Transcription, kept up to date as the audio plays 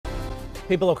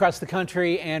People across the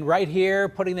country and right here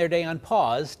putting their day on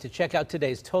pause to check out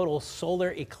today's total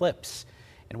solar eclipse.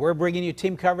 And we're bringing you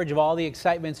team coverage of all the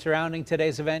excitement surrounding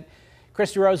today's event.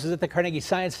 Chris DeRose is at the Carnegie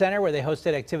Science Center where they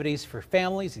hosted activities for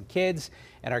families and kids.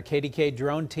 And our KDKA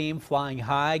drone team flying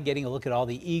high, getting a look at all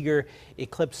the eager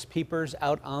eclipse peepers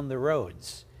out on the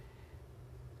roads.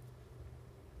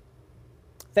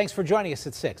 Thanks for joining us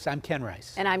at 6. I'm Ken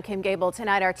Rice. And I'm Kim Gable.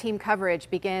 Tonight, our team coverage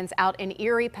begins out in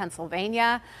Erie,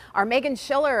 Pennsylvania. Our Meghan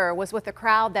Schiller was with the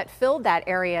crowd that filled that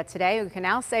area today. We can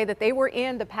now say that they were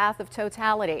in the path of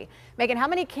totality. Meghan, how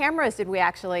many cameras did we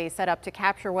actually set up to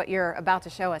capture what you're about to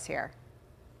show us here?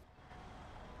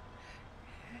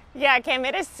 Yeah, Kim,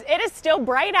 it is still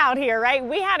bright out here, right?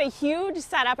 We had a huge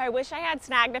setup. I wish I had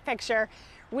snagged a picture.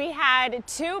 We had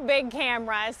 2 big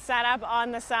cameras set up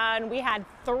on the sun. We had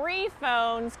 3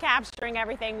 phones capturing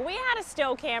everything. We had a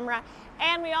still camera,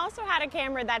 and we also had a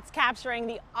camera that's capturing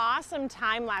the awesome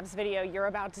time-lapse video you're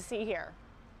about to see here.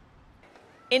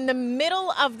 In the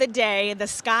middle of the day, the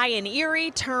sky in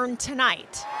Erie turned to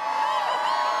night.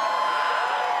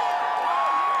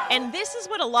 And this is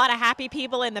what a lot of happy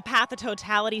people in the path of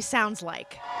totality sounds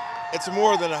like. It's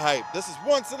more than a hype. This is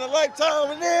once in a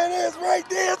lifetime, and there it is right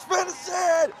there. It's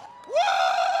finishing.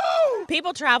 Woo!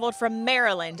 People traveled from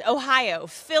Maryland, Ohio,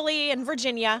 Philly, and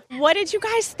Virginia. What did you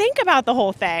guys think about the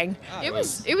whole thing? It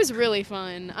was really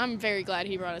fun. I'm very glad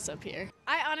he brought us up here.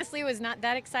 I honestly was not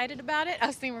that excited about it. I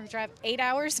was thinking we were going to drive 8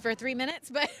 hours for 3 minutes,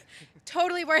 but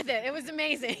totally worth it. It was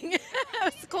amazing. It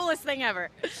was the coolest thing ever.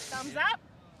 Thumbs up.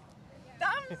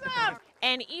 Thumbs up.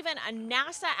 And even a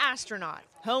NASA astronaut,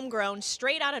 homegrown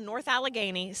straight out of North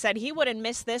Allegheny, said he wouldn't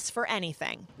miss this for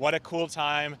anything. What a cool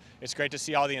time. It's great to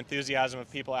see all the enthusiasm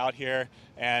of people out here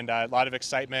and a lot of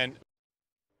excitement.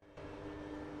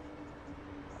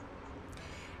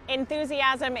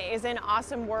 Enthusiasm is an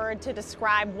awesome word to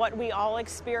describe what we all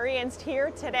experienced here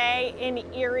today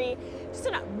in Erie. Just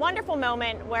a wonderful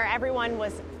moment where everyone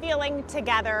was feeling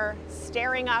together,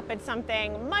 staring up at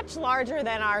something much larger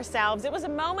than ourselves. It was a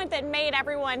moment that made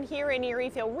everyone here in Erie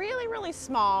feel really, really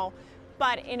small,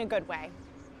 but in a good way.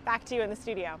 Back to you in the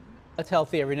studio. That's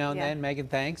healthy every now and then. Meghan,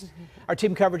 thanks. Our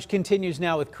team coverage continues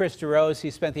now with Chris DeRose.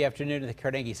 He spent the afternoon at the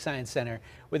Carnegie Science Center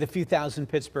with a few thousand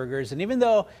Pittsburghers. And even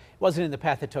though it wasn't in the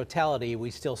path of totality,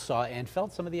 we still saw and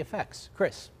felt some of the effects.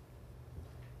 Chris.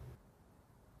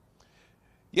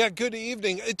 Yeah, good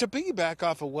evening. To piggyback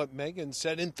off of what Meghan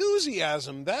said,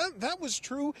 enthusiasm, that was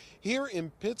true here in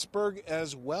Pittsburgh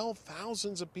as well.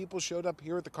 Thousands of people showed up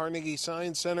here at the Carnegie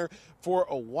Science Center for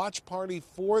a watch party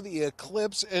for the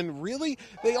eclipse, and really,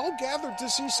 they all gathered to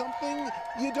see something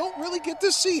you don't really get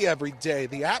to see every day.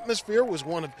 The atmosphere was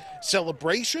one of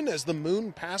celebration as the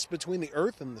moon passed between the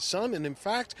Earth and the sun, and in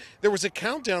fact, there was a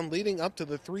countdown leading up to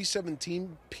the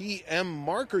 3:17 p.m.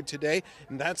 marker today,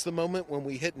 and that's the moment when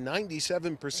we hit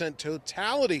 97%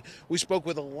 totality. We spoke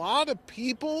with a lot of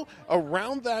people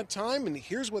around that time, and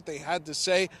here's what they had to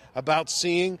say about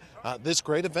seeing this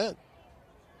great event.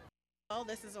 Well,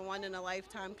 this is a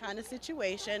one-in-a-lifetime kind of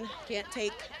situation. Can't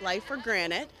take life for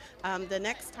granted. The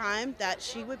next time that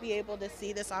she would be able to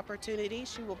see this opportunity,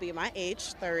 she will be my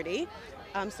age, 30.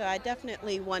 So I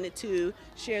definitely wanted to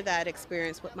share that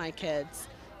experience with my kids.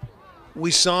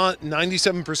 We saw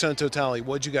 97% totality.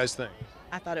 What'd you guys think?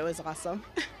 I thought it was awesome.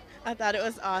 I thought it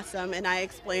was awesome, and I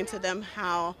explained to them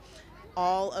how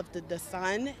all of the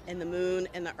sun and the moon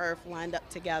and the earth lined up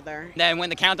together. Then when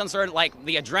the countdown started, like,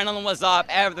 the adrenaline was up,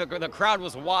 the crowd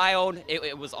was wild.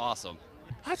 It was awesome.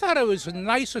 I thought it was a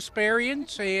nice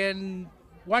experience, and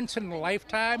once in a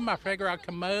lifetime, I figure I'd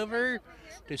come over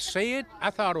to see it.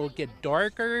 I thought it would get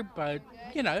darker, but,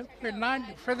 you know,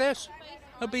 for this,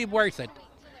 it'll be worth it.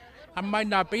 I might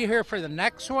not be here for the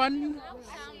next one,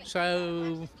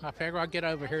 so I figure I'll get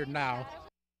over here now.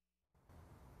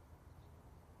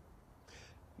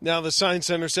 Now, the Science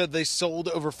Center said they sold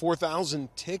over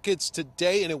 4,000 tickets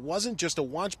today, and it wasn't just a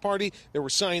watch party. There were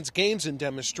science games and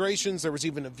demonstrations. There was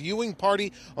even a viewing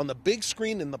party on the big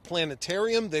screen in the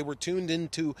planetarium. They were tuned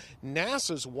into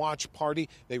NASA's watch party.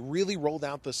 They really rolled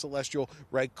out the celestial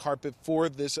red carpet for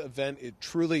this event. It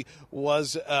truly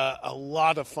was a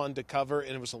lot of fun to cover,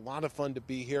 and it was a lot of fun to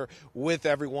be here with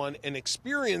everyone and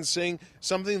experiencing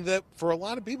something that, for a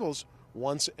lot of people, is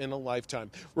once in a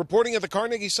lifetime. Reporting at the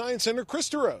Carnegie Science Center, Chris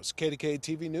DeRose,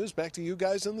 KDKA-TV News. Back to you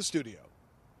guys in the studio.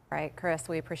 All right, Chris,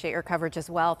 we appreciate your coverage as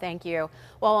well. Thank you.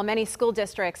 Well, while many school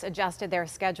districts adjusted their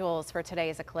schedules for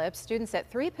today's eclipse, students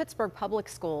at 3 Pittsburgh public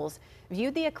schools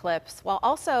viewed the eclipse while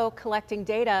also collecting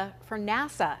data for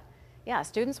NASA. Yeah,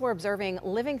 students were observing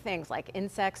living things like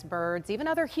insects, birds, even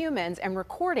other humans, and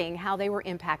recording how they were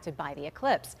impacted by the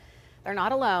eclipse. They're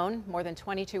not alone. More than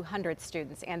 2,200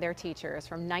 students and their teachers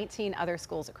from 19 other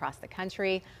schools across the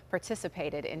country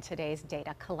participated in today's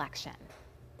data collection.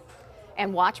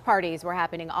 And watch parties were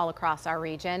happening all across our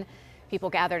region. People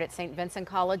gathered at St. Vincent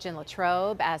College in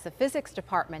Latrobe as the physics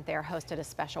department there hosted a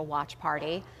special watch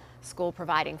party. School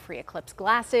providing free eclipse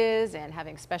glasses and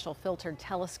having special filtered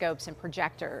telescopes and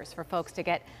projectors for folks to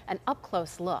get an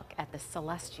up-close look at the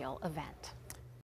celestial event.